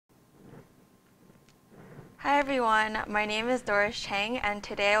Hi everyone, my name is Doris Chang, and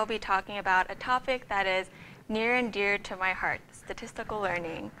today I'll be talking about a topic that is near and dear to my heart, statistical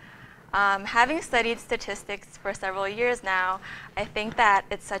learning. Having studied statistics for several years now, I think that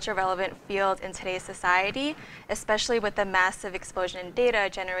it's such a relevant field in today's society, especially with the massive explosion in data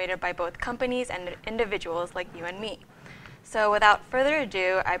generated by both companies and individuals like you and me. So without further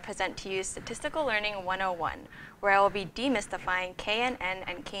ado, I present to you Statistical Learning 101, where I will be demystifying KNN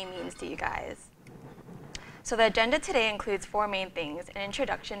and K-means to you guys. So the agenda today includes four main things: an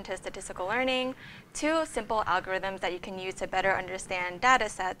introduction to statistical learning, two simple algorithms that you can use to better understand data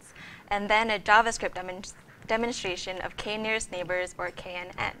sets, and then a JavaScript demonstration of k-nearest neighbors, or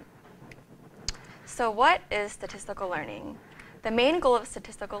KNN. So what is statistical learning? The main goal of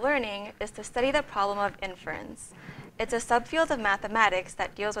statistical learning is to study the problem of inference. It's a subfield of mathematics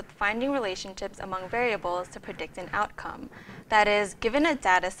that deals with finding relationships among variables to predict an outcome. That is, given a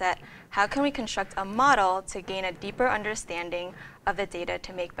data set, how can we construct a model to gain a deeper understanding of the data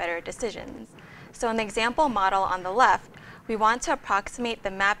to make better decisions? So in the example model on the left, we want to approximate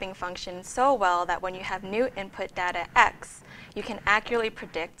the mapping function so well that when you have new input data x, you can accurately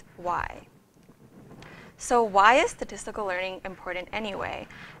predict y. So why is statistical learning important anyway?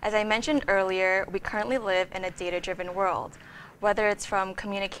 As I mentioned earlier, we currently live in a data-driven world. Whether it's from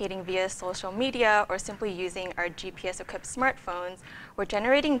communicating via social media or simply using our GPS-equipped smartphones, we're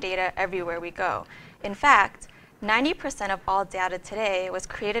generating data everywhere we go. In fact, 90% of all data today was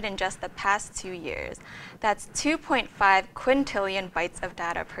created in just the past 2 years. That's 2.5 quintillion bytes of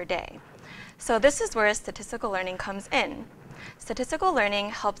data per day. So this is where statistical learning comes in. Statistical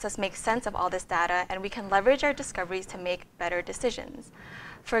learning helps us make sense of all this data, and we can leverage our discoveries to make better decisions.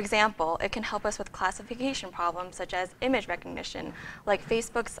 For example, it can help us with classification problems such as image recognition, like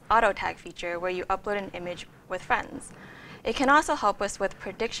Facebook's auto tag feature where you upload an image with friends. It can also help us with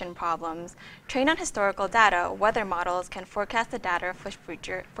prediction problems. Trained on historical data, weather models can forecast the data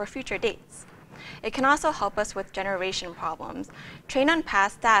for future dates. It can also help us with generation problems. Trained on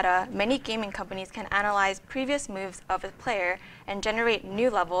past data, many gaming companies can analyze previous moves of a player and generate new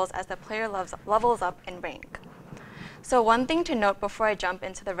levels as the player levels up in rank. So one thing to note before I jump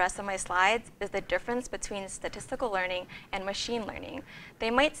into the rest of my slides is the difference between statistical learning and machine learning.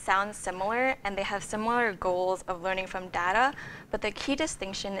 They might sound similar and they have similar goals of learning from data, but the key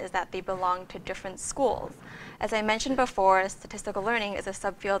distinction is that they belong to different schools. As I mentioned before, statistical learning is a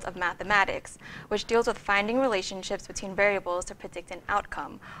subfield of mathematics, which deals with finding relationships between variables to predict an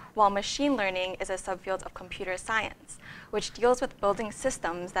outcome, while machine learning is a subfield of computer science, which deals with building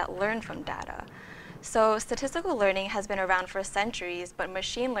systems that learn from data. So statistical learning has been around for centuries, but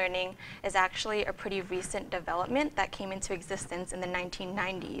machine learning is actually a pretty recent development that came into existence in the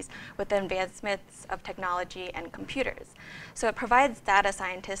 1990s with the advancements of technology and computers. So it provides data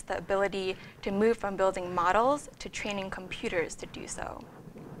scientists the ability to move from building models to training computers to do so.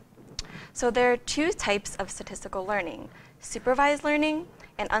 So there are two types of statistical learning: supervised learning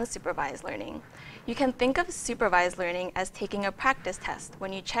and unsupervised learning. You can think of supervised learning as taking a practice test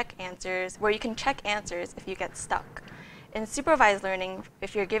where you can check answers if you get stuck. In supervised learning,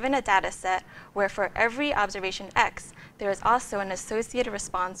 if you're given a data set where for every observation x, there is also an associated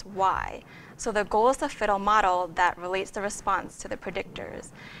response y. So the goal is to fit a model that relates the response to the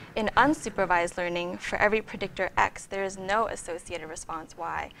predictors. In unsupervised learning, for every predictor x, there is no associated response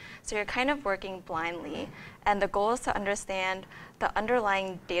y. So you're kind of working blindly. And the goal is to understand the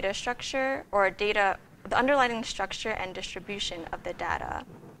underlying data structure the underlying structure and distribution of the data.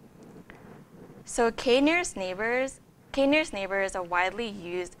 So k-nearest neighbor is a widely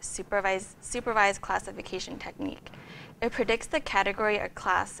used supervised classification technique. It predicts the category or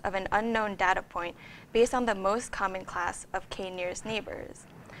class of an unknown data point based on the most common class of k-nearest neighbors.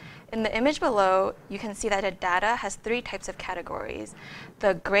 In the image below, you can see that a data has three types of categories.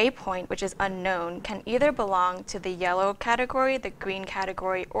 The gray point, which is unknown, can either belong to the yellow category, the green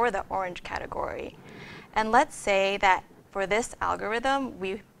category, or the orange category. And let's say that for this algorithm,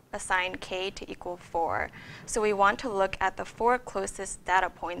 we assign k to equal 4. So we want to look at the 4 closest data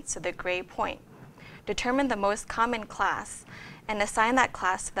points to the gray point, determine the most common class, and assign that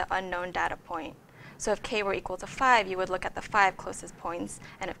class to the unknown data point. So if k were equal to 5, you would look at the 5 closest points,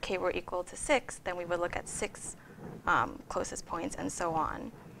 and if k were equal to 6, then we would look at 6 closest points, and so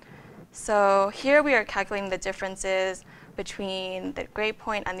on. So here we are calculating the differences between the gray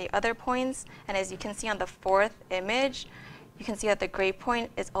point and the other points, and as you can see on the fourth image, you can see that the gray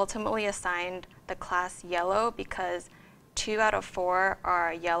point is ultimately assigned the class yellow because 2 out of 4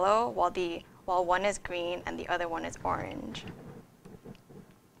 are yellow, while 1 is green and the other one is orange.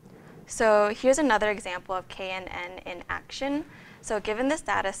 So here's another example of KNN in action. So given this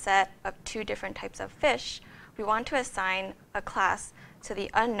data set of 2 different types of fish, we want to assign a class to the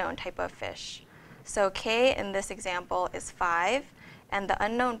unknown type of fish. So k in this example is 5, and the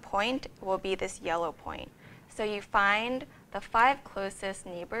unknown point will be this yellow point. So you find the 5 closest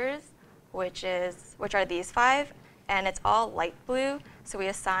neighbors, which are these 5, and it's all light blue, so we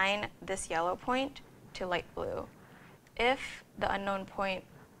assign this yellow point to light blue. If the unknown point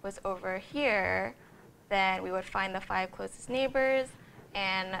was over here, then we would find the 5 closest neighbors,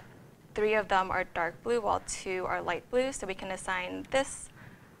 and 3 of them are dark blue while 2 are light blue, so we can assign this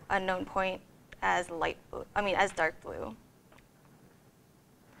unknown point as dark blue.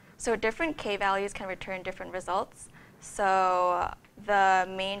 So different k values can return different results. So the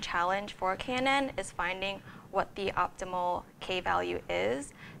main challenge for KNN is finding what the optimal k value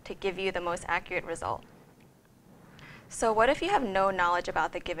is to give you the most accurate result. So what if you have no knowledge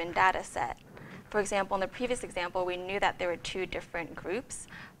about the given data set? For example, in the previous example, we knew that there were 2 different groups,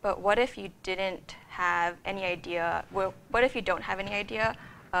 but what if you didn't have any idea, what if you don't have any idea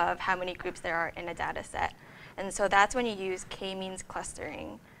of how many groups there are in a data set? And so that's when you use k-means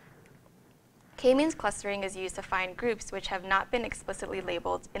clustering. K-means clustering is used to find groups which have not been explicitly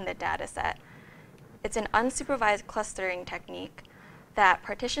labeled in the data set. It's an unsupervised clustering technique that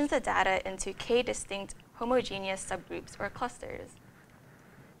partitions the data into k distinct homogeneous subgroups or clusters.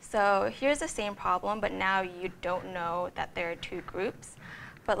 So here's the same problem, but now you don't know that there are 2 groups.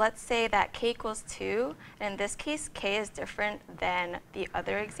 But let's say that k equals 2, and in this case, k is different than the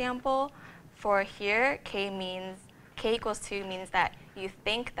other example. For here, k equals 2 means that you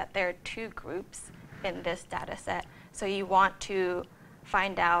think that there are 2 groups in this data set. So you want to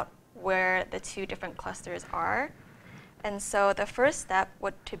find out where the 2 different clusters are. And so the first step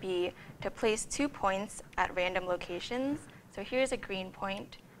would be to place 2 points at random locations. So here's a green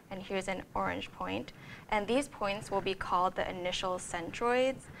point, and here's an orange point. And these points will be called the initial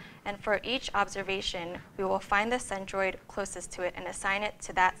centroids. And for each observation, we will find the centroid closest to it and assign it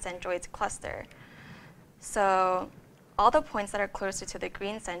to that centroid's cluster. So all the points that are closer to the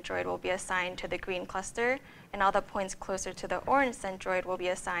green centroid will be assigned to the green cluster, and all the points closer to the orange centroid will be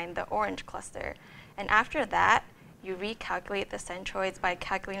assigned the orange cluster. And after that, you recalculate the centroids by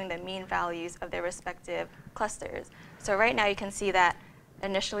calculating the mean values of their respective clusters. So right now you can see that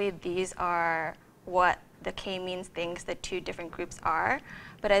initially these are what the k-means thinks the 2 different groups are.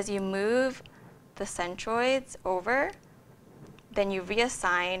 But as you move the centroids over, then you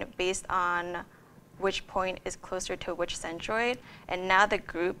reassign based on which point is closer to which centroid, and now the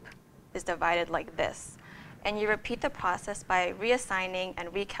group is divided like this. And you repeat the process by reassigning and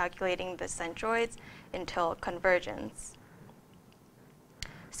recalculating the centroids until convergence.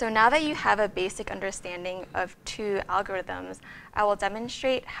 So now that you have a basic understanding of 2 algorithms, I will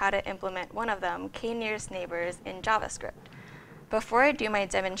demonstrate how to implement one of them, k-nearest neighbors, in JavaScript. Before I do my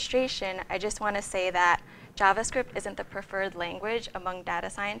demonstration, I just want to say that JavaScript isn't the preferred language among data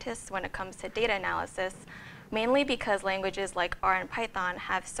scientists when it comes to data analysis, mainly because languages like R and Python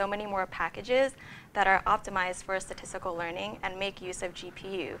have so many more packages that are optimized for statistical learning and make use of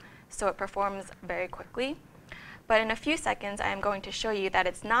GPU, so it performs very quickly. But in a few seconds, I am going to show you that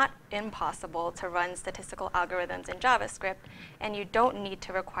it's not impossible to run statistical algorithms in JavaScript, and you don't need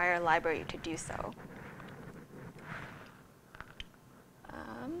to require a library to do so.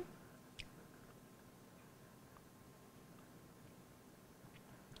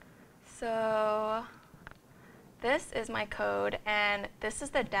 So this is my code, and this is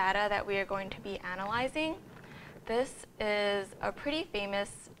the data that we are going to be analyzing. This is a pretty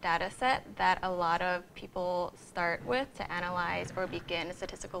famous data set that a lot of people start with to analyze or begin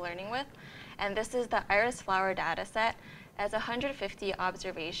statistical learning with. And this is the iris flower data set. It has 150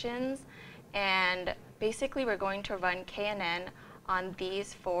 observations, and basically we're going to run KNN on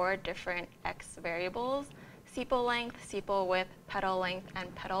these 4 different x variables: sepal length, sepal width, petal length,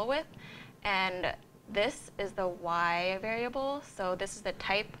 and petal width. And this is the y variable, so this is the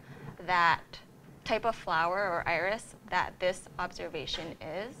type of flower or iris that this observation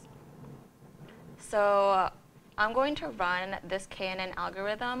is. So I'm going to run this KNN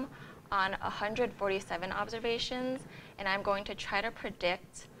algorithm on 147 observations, and I'm going to try to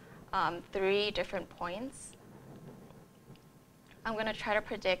predict 3 different points. I'm going to try to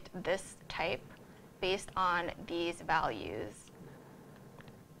predict this type based on these values.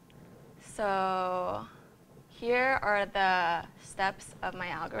 So here are the steps of my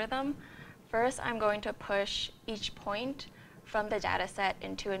algorithm. First, I'm going to push each point from the data set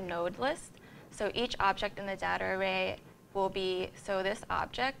into a node list. So each object in the data array will be, so this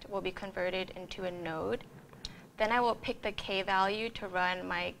object will be converted into a node. Then I will pick the k value to run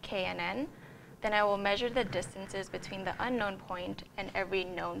my KNN. Then I will measure the distances between the unknown point and every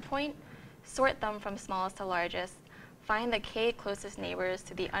known point. sort them from smallest to largest, find the k closest neighbors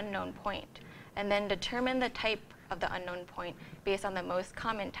to the unknown point, and then determine the type of the unknown point based on the most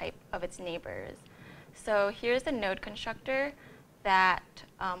common type of its neighbors. So here's the node constructor that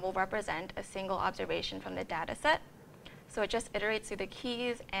will represent a single observation from the data set. So it just iterates through the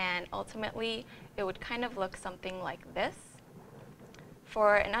keys, and ultimately it would kind of look something like this.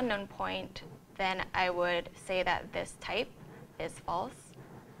 For an unknown point, then I would say that this type is false.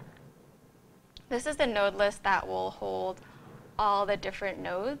 This is the node list that will hold all the different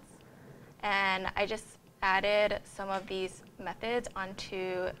nodes, and I just added some of these methods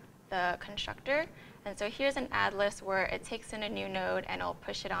onto the constructor. And so here's an add list where it takes in a new node and it'll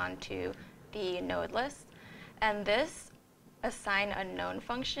push it onto the node list. And this assign unknown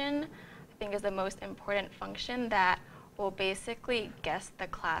function, I think, is the most important function that will basically guess the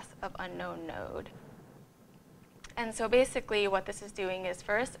class of unknown node. And so basically what this is doing is,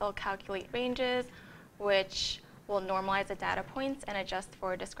 first it'll calculate ranges, which will normalize the data points and adjust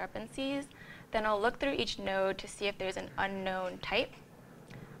for discrepancies. Then it'll look through each node to see if there's an unknown type.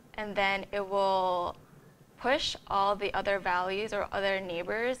 And then it will push all the other values or other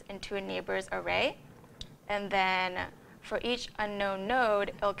neighbors into a neighbors array. And then for each unknown node,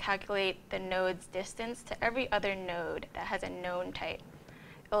 it'll calculate the node's distance to every other node that has a known type.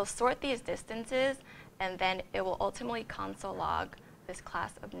 It'll sort these distances, and then it will ultimately console log this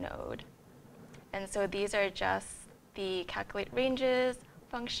class of node. And so these are just the calculate ranges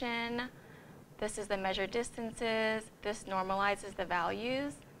function. This is the measure distances. This normalizes the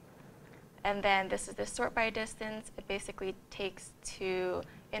values. And then this is the sort by distance. It basically takes two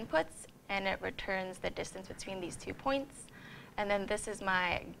inputs and it returns the distance between these 2 points. And then this is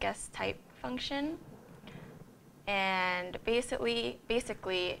my guess type function. And basically,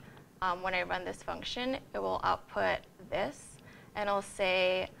 when I run this function, it will output this, and it'll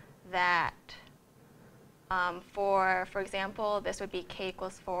say that for example, this would be k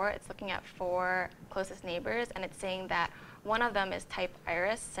equals 4. It's looking at 4 closest neighbors, and it's saying that one of them is type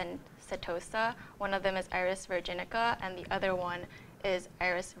iris and setosa, one of them is iris virginica, and the other one is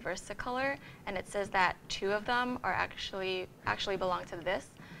iris versicolor. And it says that 2 of them are actually belong to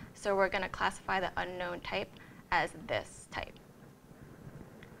this. So we're going to classify the unknown type as this type.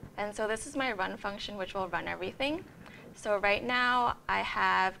 And so this is my run function, which will run everything. So right now I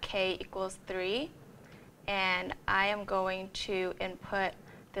have k equals 3, and I am going to input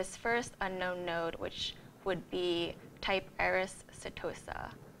this first unknown node, which would be type iris setosa.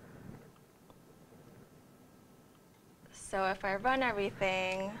 So if I run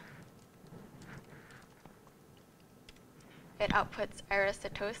everything, it outputs iris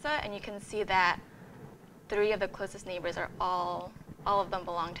setosa, and you can see that 3 of the closest neighbors are all of them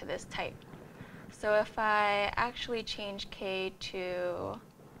belong to this type. So if I actually change k to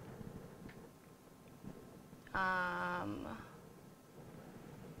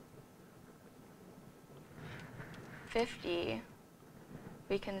 50,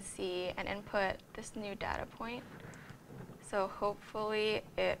 we can see and input this new data point. So hopefully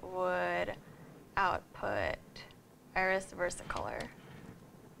it would output iris versicolor.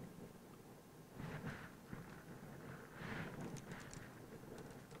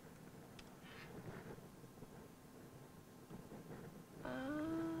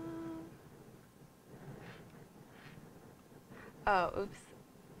 Oh, oops.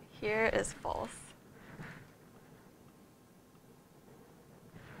 Here is false.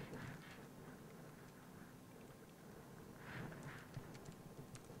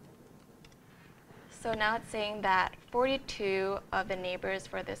 So now it's saying that 42 of the neighbors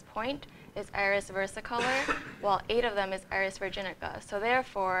for this point is iris versicolor, while 8 of them is iris virginica. So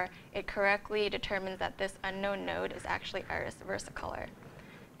therefore, it correctly determines that this unknown node is actually iris versicolor.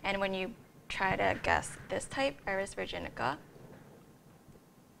 And when you try to guess this type, iris virginica,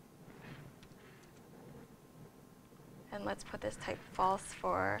 and let's put this type false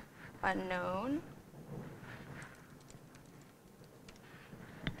for unknown,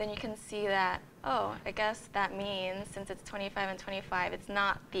 then you can see that, oh, I guess that means since it's 25 and 25, it's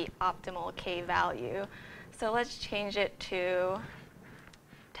not the optimal k value. So let's change it to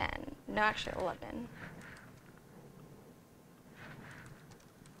 10. No, actually 11.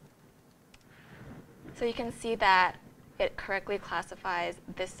 So you can see that it correctly classifies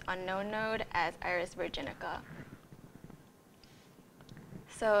this unknown node as iris virginica.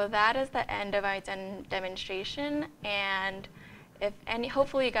 So that is the end of my demonstration, and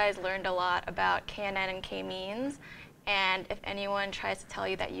hopefully you guys learned a lot about KNN and k-means, and if anyone tries to tell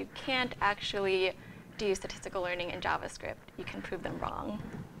you that you can't actually do statistical learning in JavaScript, you can prove them wrong.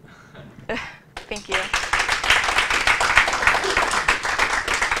 Thank you.